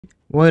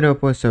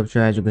What's up,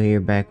 Tragical here,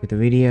 back with a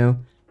video.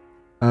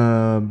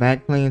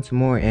 Back playing some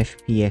more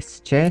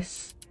FPS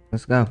chess.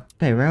 Let's go.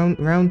 Okay,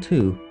 round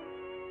 2.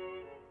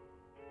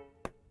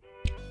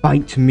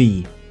 Fight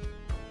me,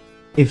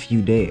 if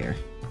you dare.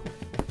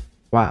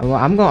 Well,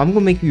 I'm gonna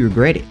make you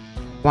regret it.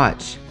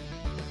 Watch.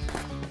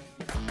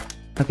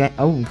 Okay,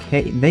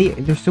 okay,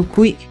 they're so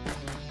quick.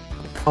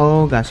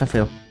 Oh gosh, I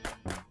fell.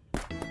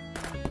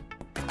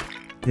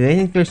 Do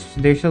they think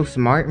they're so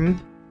smart?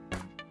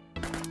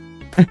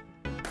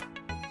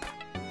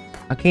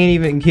 I can't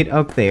even get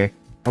up there.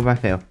 Oh, I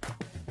fell.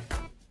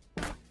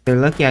 They're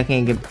lucky I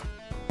can't get...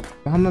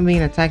 Why am I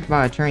being attacked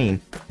by a train?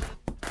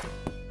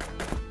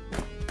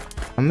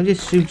 I'm gonna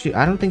just shoot you.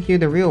 I don't think you're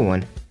the real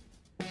one.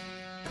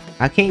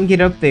 I can't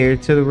get up there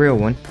to the real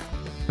one.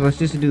 So let's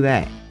just do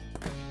that.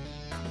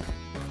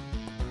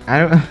 I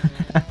don't...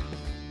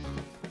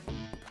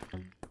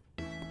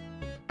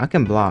 I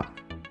can block.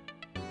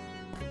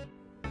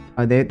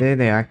 Oh, there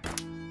they are.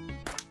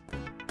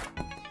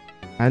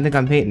 I think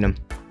I'm hitting them.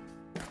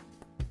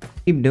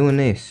 Keep doing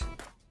this.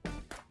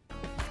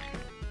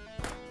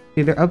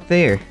 See, they're up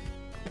there.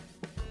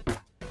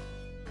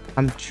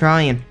 I'm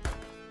trying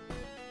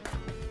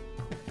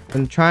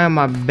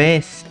my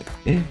best.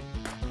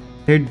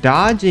 They're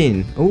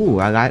dodging.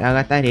 Ooh, I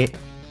got that hit.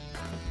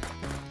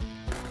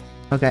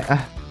 Okay,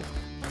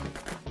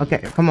 okay,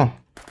 come on.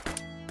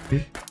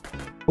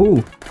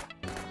 Ooh.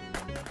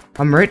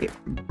 I'm ready.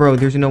 Bro,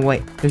 there's no way.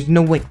 There's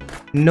no way.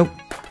 Nope.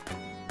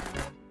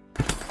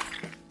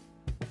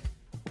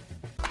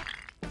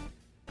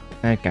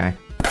 Okay.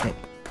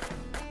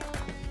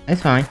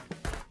 It's fine.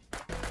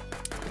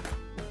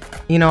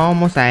 You know,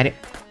 almost at it.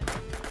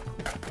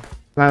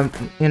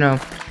 You know,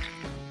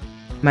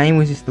 my aim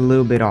was just a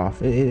little bit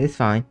off. It's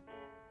fine.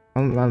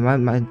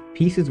 My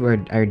pieces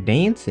are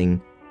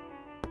dancing.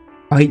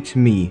 Fight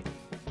me.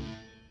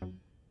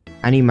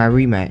 I need my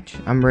rematch.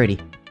 I'm ready.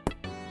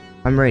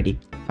 I'm ready.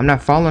 I'm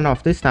not falling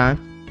off this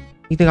time.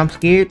 You think I'm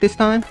scared this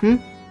time?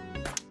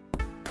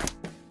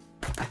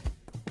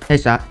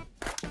 Headshot.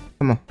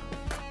 Come on.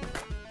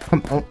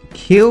 Come on.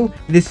 Kill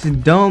this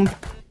dumb...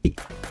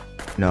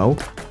 No.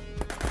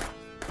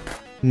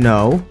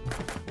 No.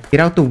 Get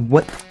out the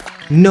what?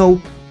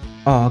 No.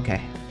 Oh,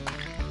 okay.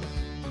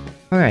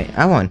 Alright,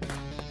 I won.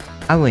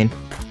 I win.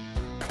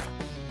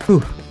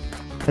 Whew.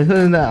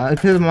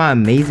 Because of my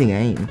amazing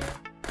aim.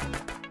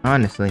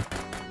 Honestly.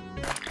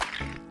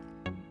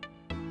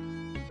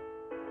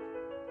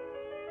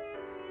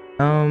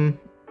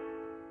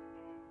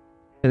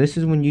 So this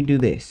is when you do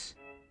this.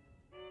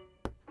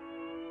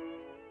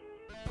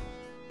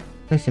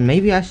 Listen,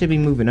 maybe I should be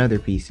moving other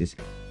pieces,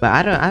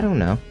 but I don't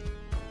know.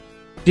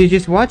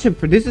 Just watch it.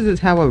 This is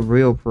how a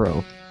real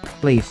pro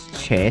plays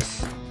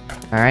chess.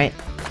 All right.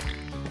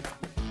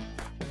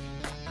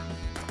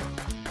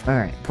 All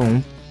right.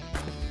 Boom.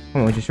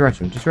 Come on, just rush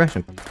him. Just rush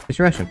him. Just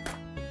rush him.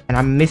 And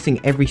I'm missing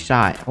every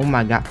shot. Oh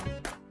my god.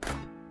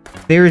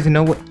 There is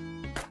no way.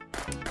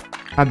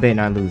 I bet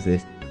not lose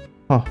this.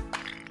 Oh.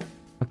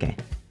 Okay.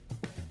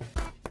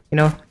 You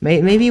know,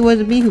 maybe it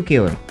wasn't me who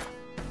killed him.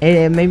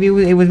 And maybe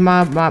it was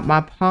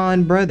my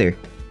pawn brother.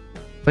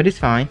 But it's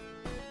fine.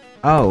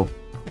 Oh.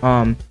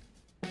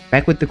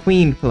 Back with the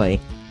queen play.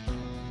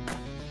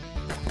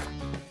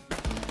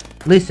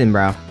 Listen,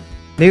 bro.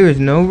 There is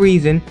no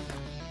reason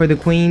for the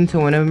queen to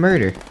want to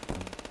murder.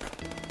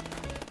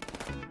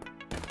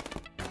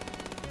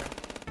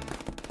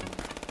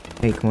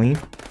 Hey, queen.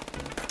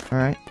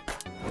 Alright.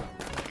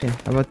 Yeah,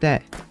 how about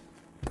that?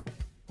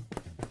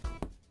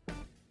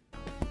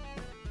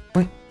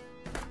 What?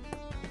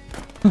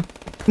 Oh,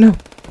 no.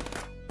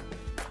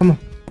 Come on.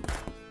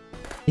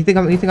 You think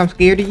I'm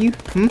scared of you?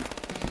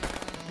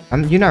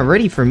 You're not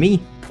ready for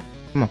me.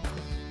 Come on.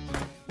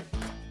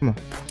 Come on.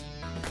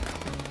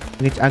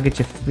 I'll get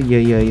your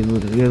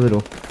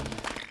little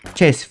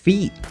chest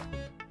feet.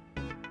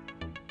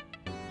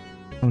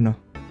 Oh no.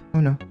 Oh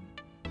no.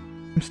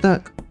 I'm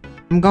stuck.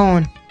 I'm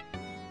gone.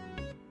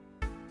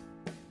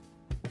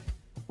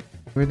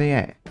 Where are they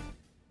at?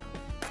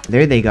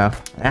 There they go.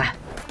 Ah.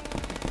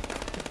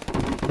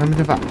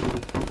 Remember if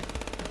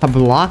I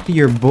blocked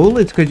your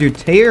bullets because you're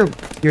terrible.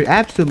 You're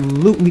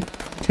absolutely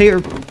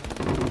terrible.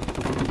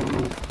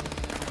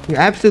 You're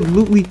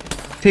absolutely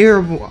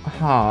terrible.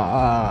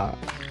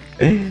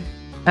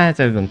 That's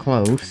even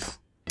close.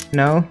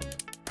 No?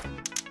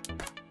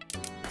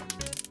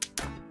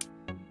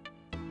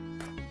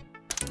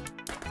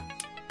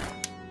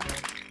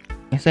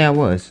 I say I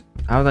was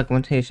like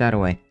one headshot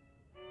away.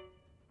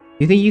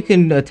 You think you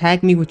can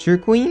attack me with your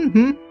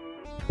queen?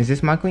 Is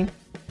this my queen?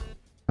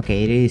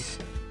 Okay, it is.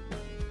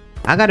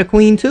 I got a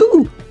queen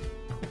too.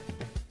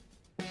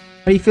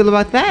 How do you feel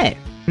about that?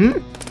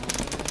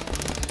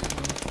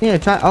 Yeah,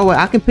 try. Oh wait,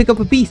 I can pick up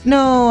a piece.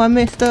 No, I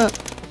messed up.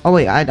 Oh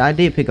wait, I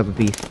did pick up a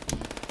piece.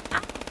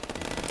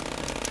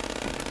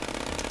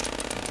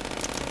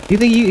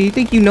 You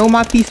think you know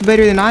my piece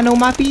better than I know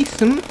my piece?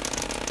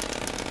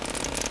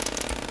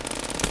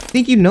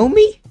 Think you know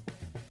me?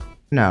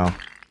 No.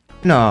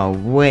 No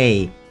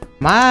way.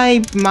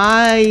 My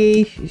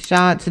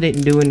shots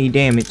didn't do any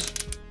damage.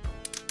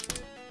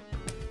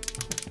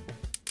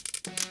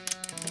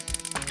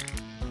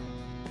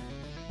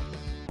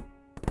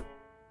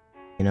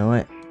 You know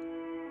what?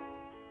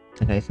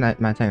 Okay, it's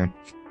not my turn.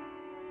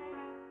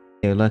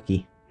 They're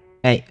lucky.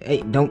 Hey,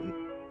 hey, don't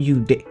you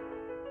dare.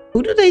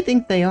 Who do they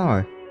think they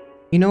are?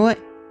 You know what?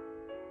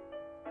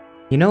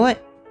 You know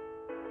what?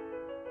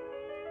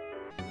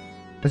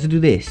 Let's do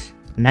this.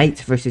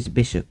 Knights versus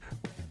Bishop.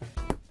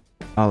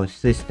 Oh,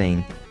 it's this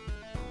thing.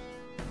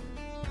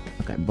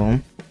 Okay,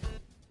 boom.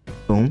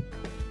 Boom.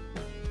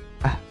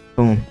 Ah,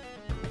 boom.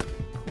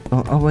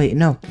 Oh, oh wait,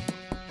 no.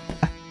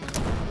 Ah.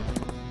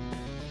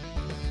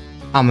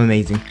 I'm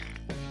amazing.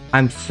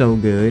 I'm so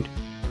good.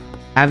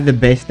 I have the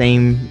best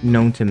aim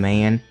known to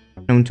man,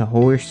 known to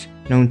horse,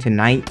 known to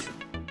knight,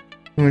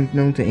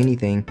 known to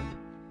anything.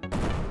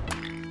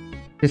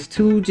 Just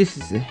two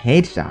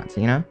headshots,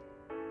 you know?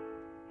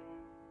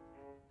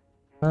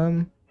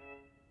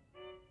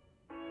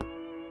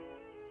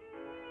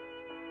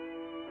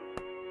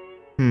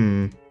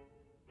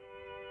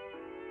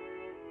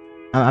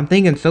 I'm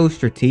thinking so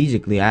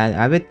strategically.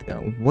 I bet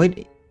what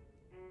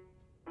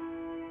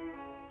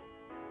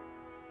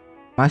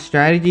my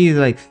strategy is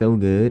like so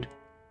good.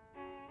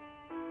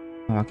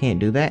 Oh, I can't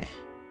do that.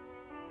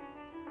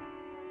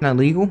 Not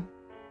legal?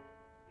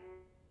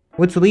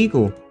 What's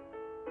legal?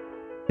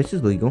 This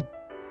is legal.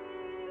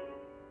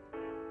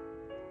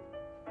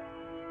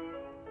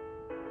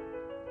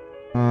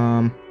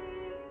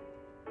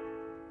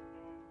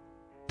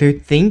 They're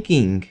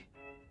thinking.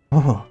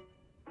 Oh.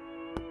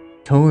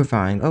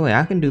 Horrifying. Oh wait,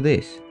 I can do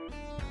this.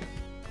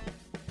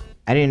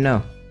 I didn't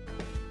know.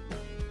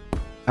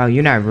 Oh,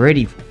 you're not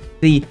ready.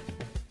 See,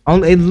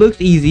 it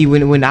looks easy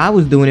when I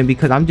was doing it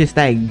because I'm just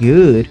that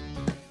good.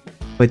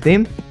 But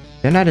them,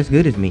 they're not as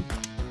good as me.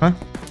 Huh?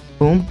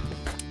 Boom.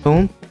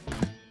 Boom.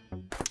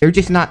 They're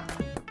just not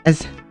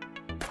as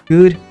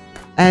good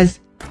as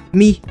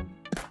me.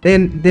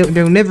 Then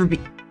they'll never be.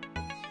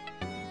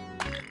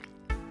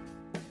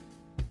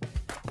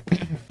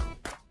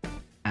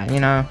 You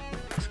know,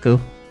 it's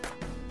cool.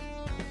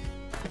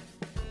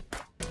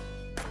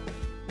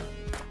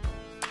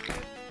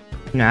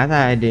 You know, I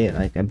thought I did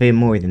like a bit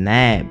more than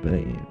that,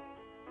 but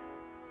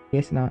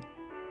guess not.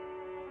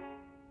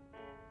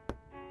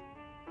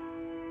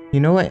 You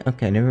know what?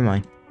 Okay, never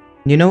mind.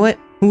 You know what?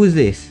 Who is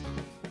this?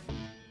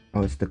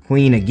 Oh, it's the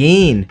queen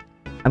again.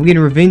 I'm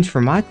getting revenge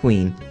for my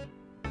queen.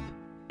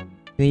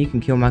 You think you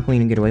can kill my queen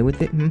and get away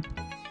with it? You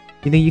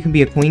think you can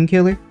be a queen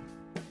killer?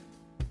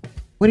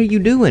 What are you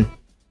doing?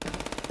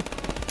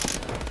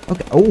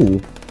 Okay. Oh,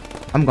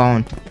 I'm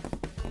gone.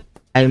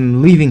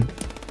 I'm leaving.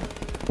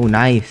 Oh,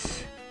 nice.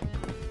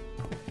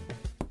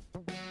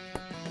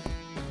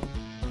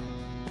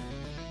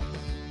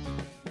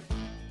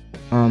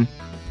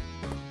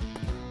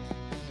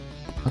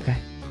 Okay.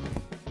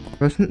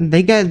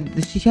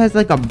 She has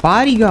like a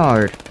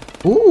bodyguard.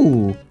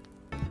 Ooh.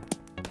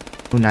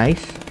 Oh,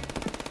 nice.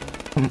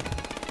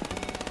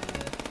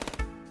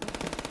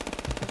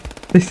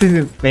 This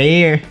isn't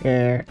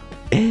fair.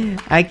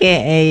 I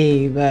can't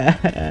aim.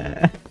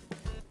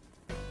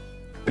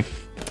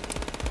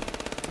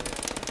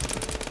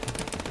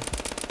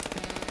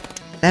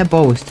 That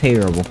bow is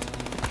terrible.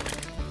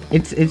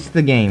 It's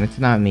the game. It's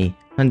not me.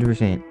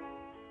 100%.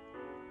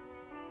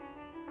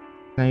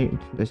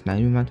 That's not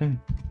even my turn.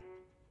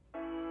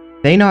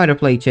 They know how to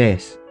play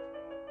chess.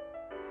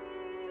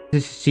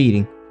 This is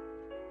cheating.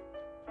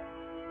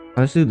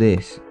 Let's do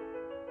this.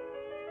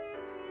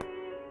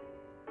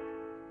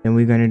 Then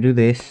we're gonna do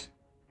this.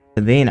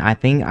 But then I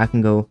think I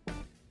can go.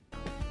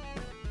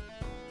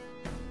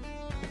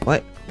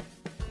 What?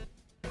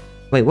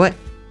 Wait, what?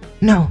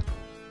 No.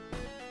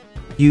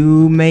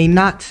 You may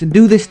not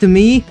do this to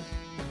me.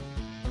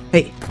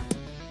 Hey.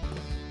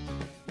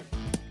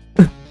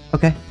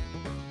 Okay.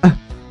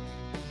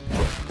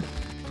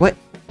 What?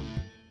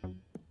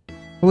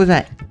 What was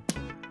that?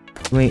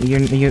 Wait, you're.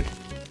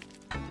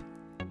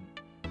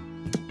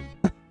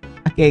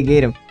 I can't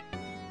get him.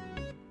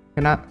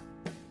 Can I?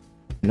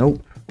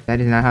 Nope. That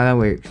is not how that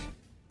works.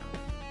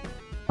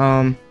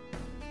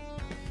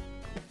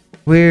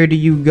 Where do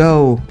you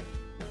go?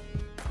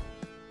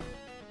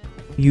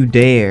 You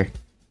dare.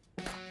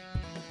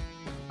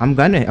 I'm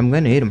gonna hit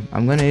him.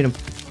 I'm gonna hit him.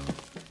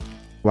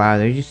 Wow,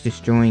 they're just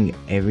destroying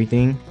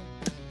everything.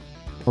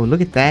 Oh,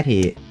 look at that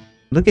hit.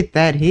 Look at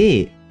that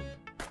hit.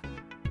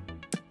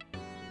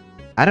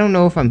 I don't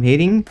know if I'm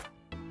hitting.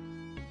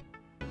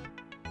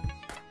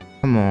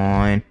 Come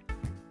on.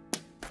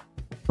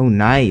 Oh,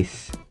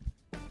 nice.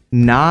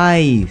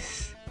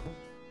 Nice.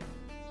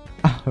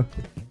 Oh.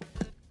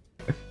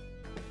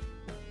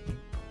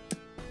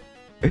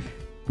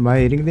 Am I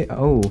hitting it?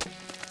 Oh.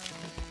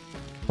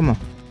 Come on.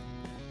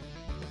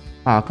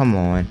 Oh, come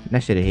on.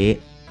 That should have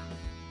hit.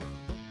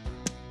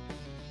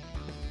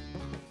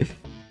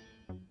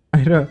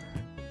 I don't.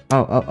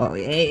 Oh,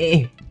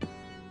 hey.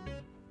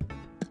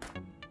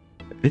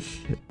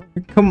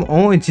 Come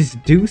on,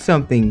 just do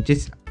something.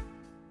 Just.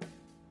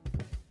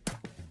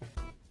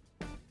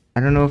 I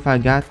don't know if I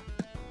got.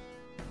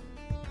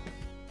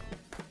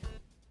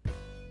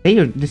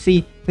 They're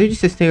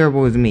just as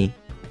terrible as me.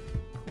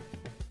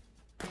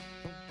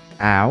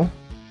 Ow.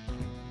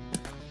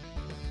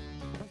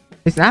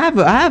 Listen, I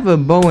have a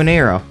bow and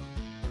arrow.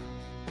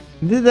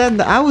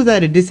 I was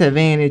at a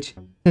disadvantage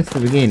since the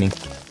beginning.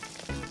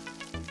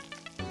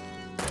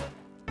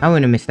 I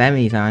wouldn't have missed that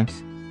many times.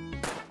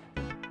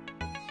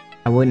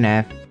 I wouldn't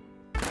have.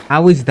 I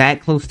was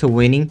that close to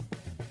winning.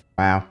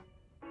 Wow.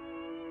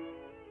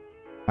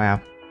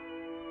 Wow.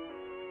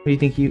 Who do you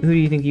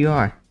think you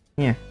are?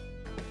 Yeah.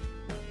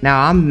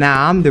 Now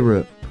I'm the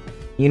rook.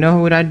 You know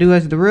what I do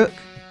as the rook?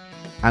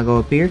 I go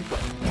up here.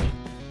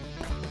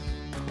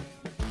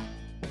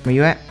 Where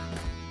you at?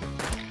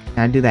 And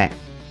I do that.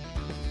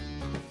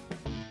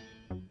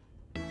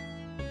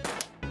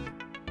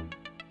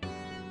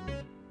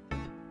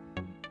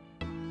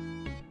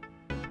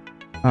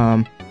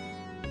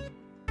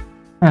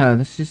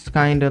 This just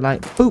kind of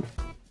like boop,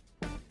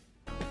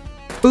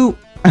 boop.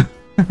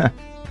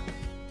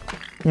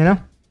 You know,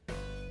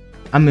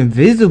 I'm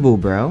invisible,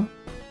 bro.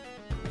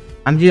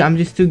 I'm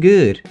just too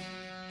good.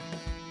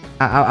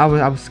 I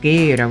was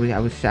scared. I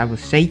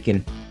was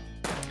shaking.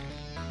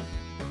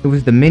 It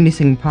was the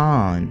menacing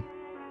pawn.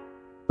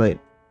 But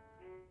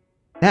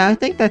yeah, I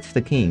think that's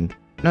the king.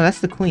 No, that's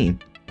the queen.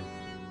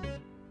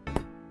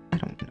 I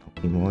don't know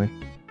anymore.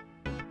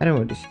 I don't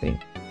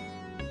understand.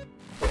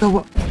 So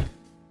what?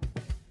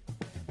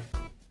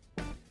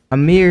 A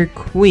mere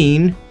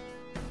queen?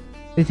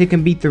 Think it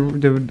can beat the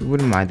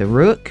what am I? The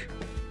rook?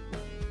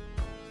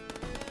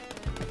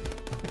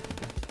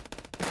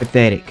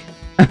 Pathetic.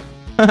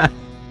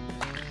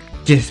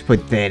 Just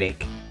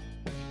pathetic.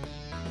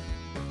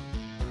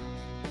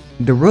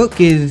 The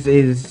rook is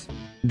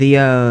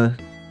the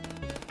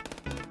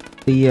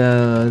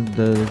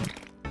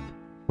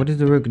what does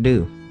the rook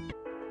do?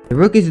 The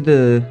rook is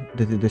the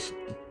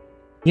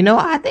you know,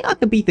 I think I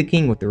could beat the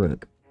king with the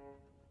rook.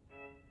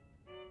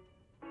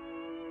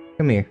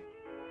 Come here.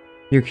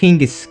 Your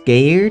king is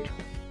scared?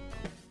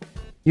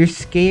 You're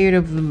scared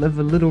of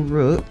a little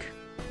rook?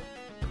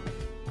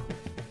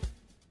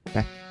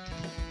 Okay.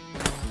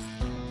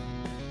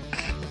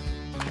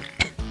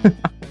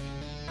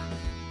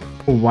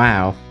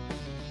 Wow.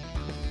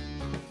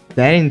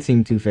 That didn't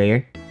seem too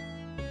fair.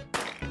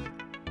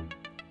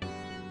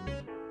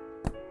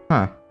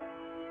 Huh.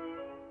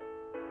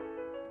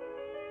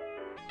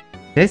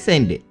 Let's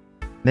end it.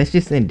 Let's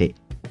just end it.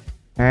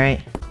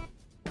 Alright.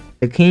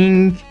 The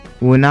king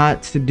will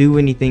not do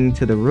anything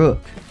to the rook.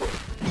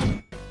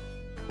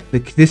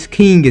 This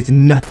king is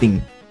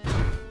nothing.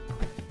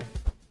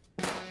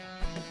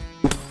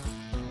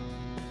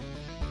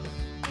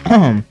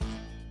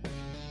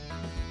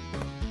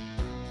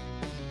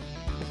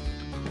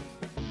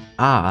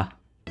 Ah.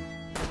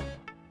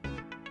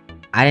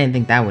 I didn't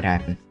think that would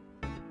happen.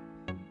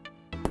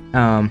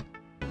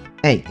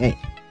 Hey.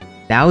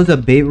 That was a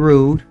bit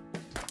rude.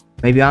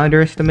 Maybe I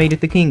underestimated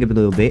the king a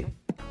little bit.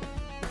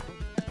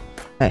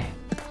 Hey.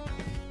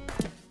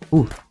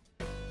 Ooh.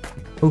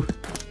 Ooh.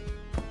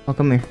 Oh,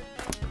 come here.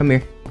 Come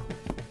here.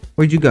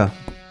 Where'd you go?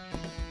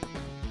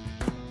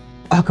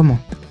 Oh, come on.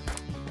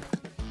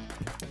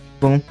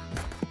 Boom.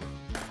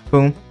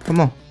 Boom. Come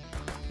on.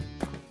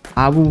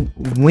 I will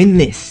win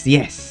this.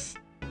 Yes.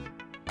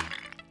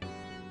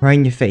 Right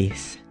in your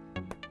face.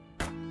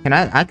 Can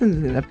I?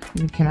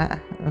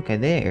 Okay,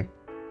 there.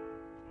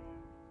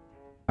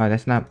 Oh,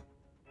 that's not.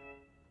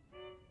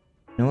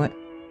 You know what?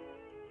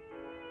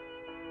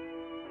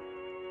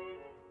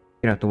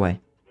 Get out the way.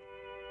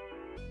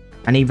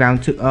 I need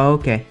round 2. Oh,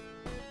 okay.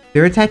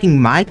 They're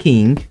attacking my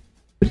king.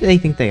 Who do they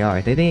think they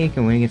are? They think they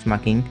can win against my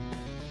king?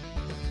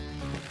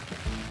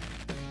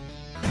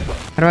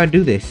 How do I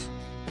do this?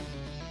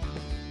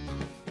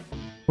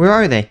 Where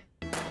are they?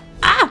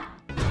 Ah!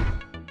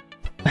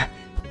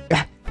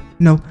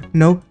 No.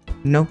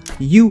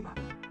 You.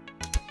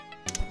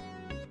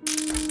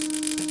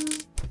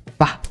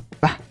 Bah.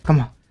 Come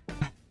on.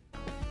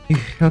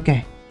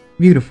 Okay.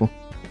 Beautiful.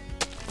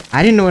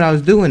 I didn't know what I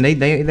was doing. They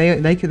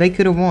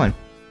could have won.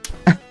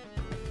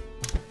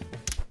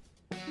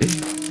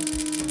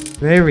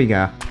 There we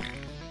go.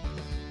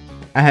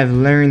 I have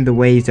learned the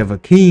ways of a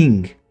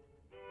king.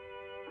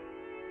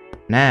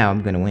 Now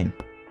I'm gonna win.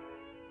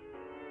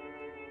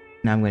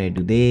 Now I'm gonna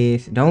do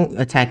this. Don't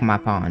attack my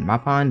pawn. My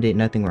pawn did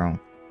nothing wrong.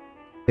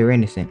 They're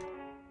innocent.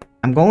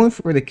 I'm going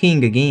for the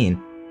king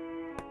again.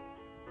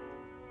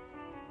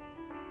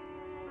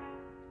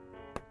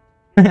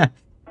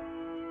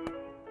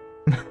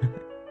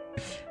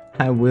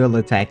 I will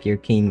attack your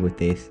king with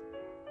this.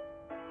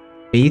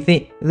 Do you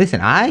think?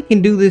 Listen, I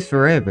can do this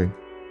forever.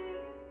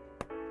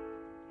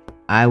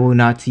 I will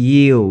not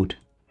yield.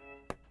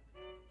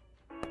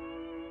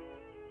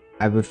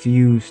 I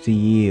refuse to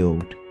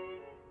yield.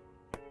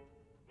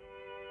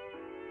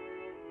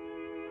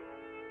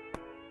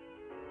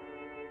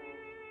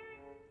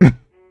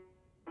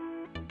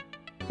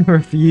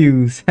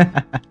 Refuse.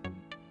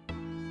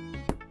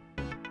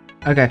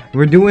 Okay,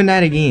 we're doing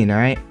that again,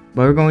 alright?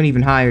 But we're going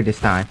even higher this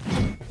time.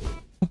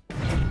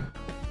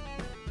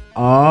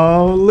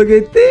 Oh, look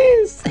at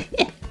this!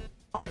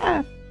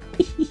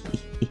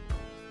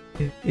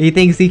 He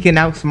thinks he can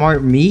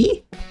outsmart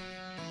me?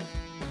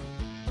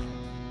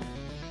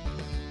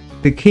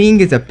 The king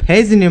is a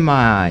peasant in my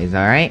eyes,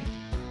 alright?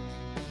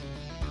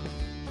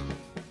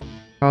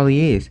 All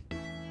he is.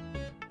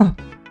 Oh.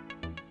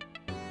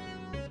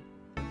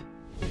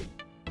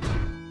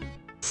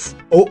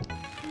 Oh.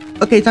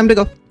 Okay, time to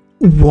go.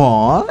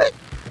 What?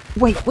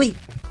 Wait.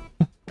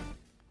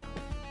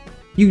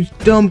 You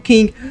dumb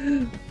king.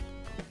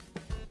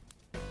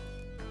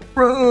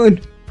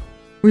 Run.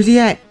 Where's he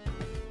at?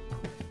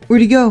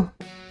 Where'd he go?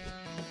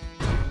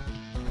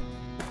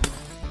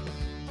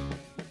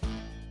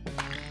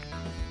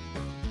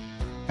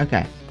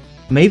 Okay.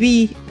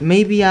 Maybe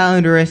I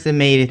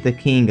underestimated the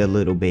king a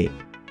little bit.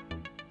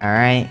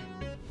 Alright?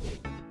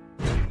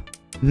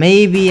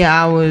 Maybe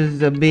I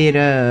was a bit,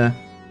 I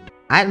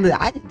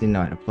didn't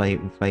know how to play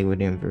with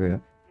him for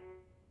real.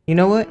 You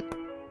know what?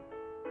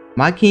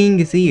 My king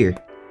is here.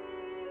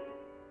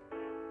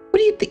 What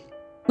do you think?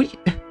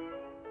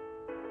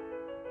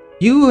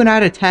 You will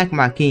not attack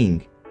my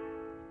king.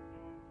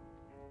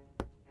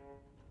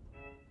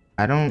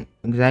 I don't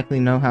exactly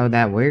know how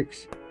that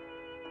works.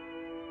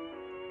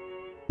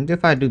 What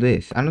if I do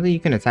this? I don't think you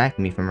can attack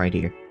me from right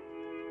here.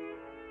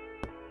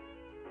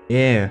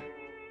 Yeah.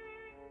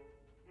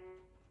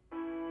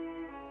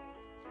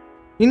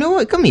 You know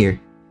what? Come here.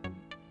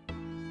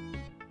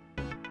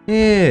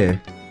 Yeah.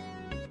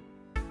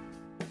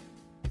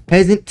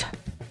 Peasant.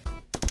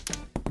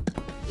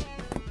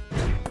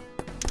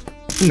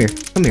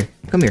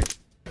 Come here.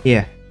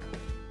 Yeah.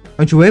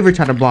 Don't you ever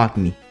try to block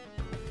me.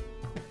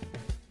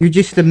 You're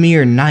just a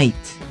mere knight,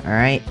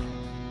 alright?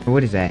 Or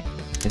what is that?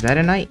 Is that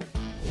a knight?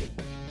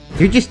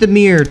 You're just a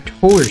mere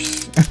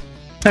horse.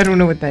 I don't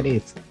know what that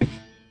is.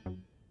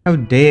 How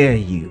dare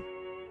you?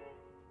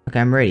 Okay,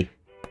 I'm ready.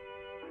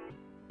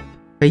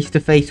 Face to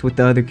face with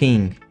the other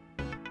king.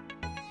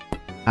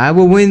 I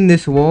will win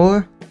this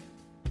war.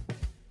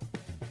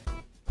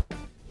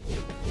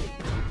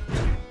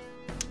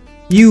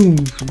 You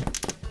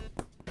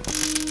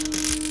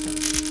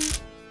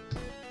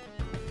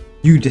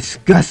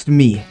disgust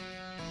me.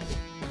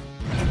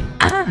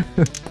 Ah.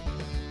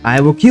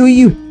 I will kill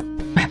you.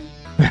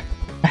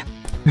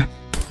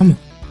 Come on.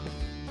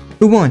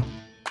 Who won?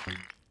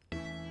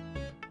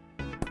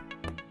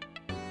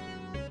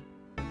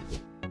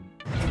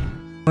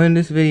 On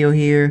this video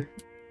here,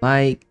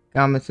 like,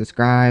 comment,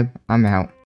 subscribe. I'm out.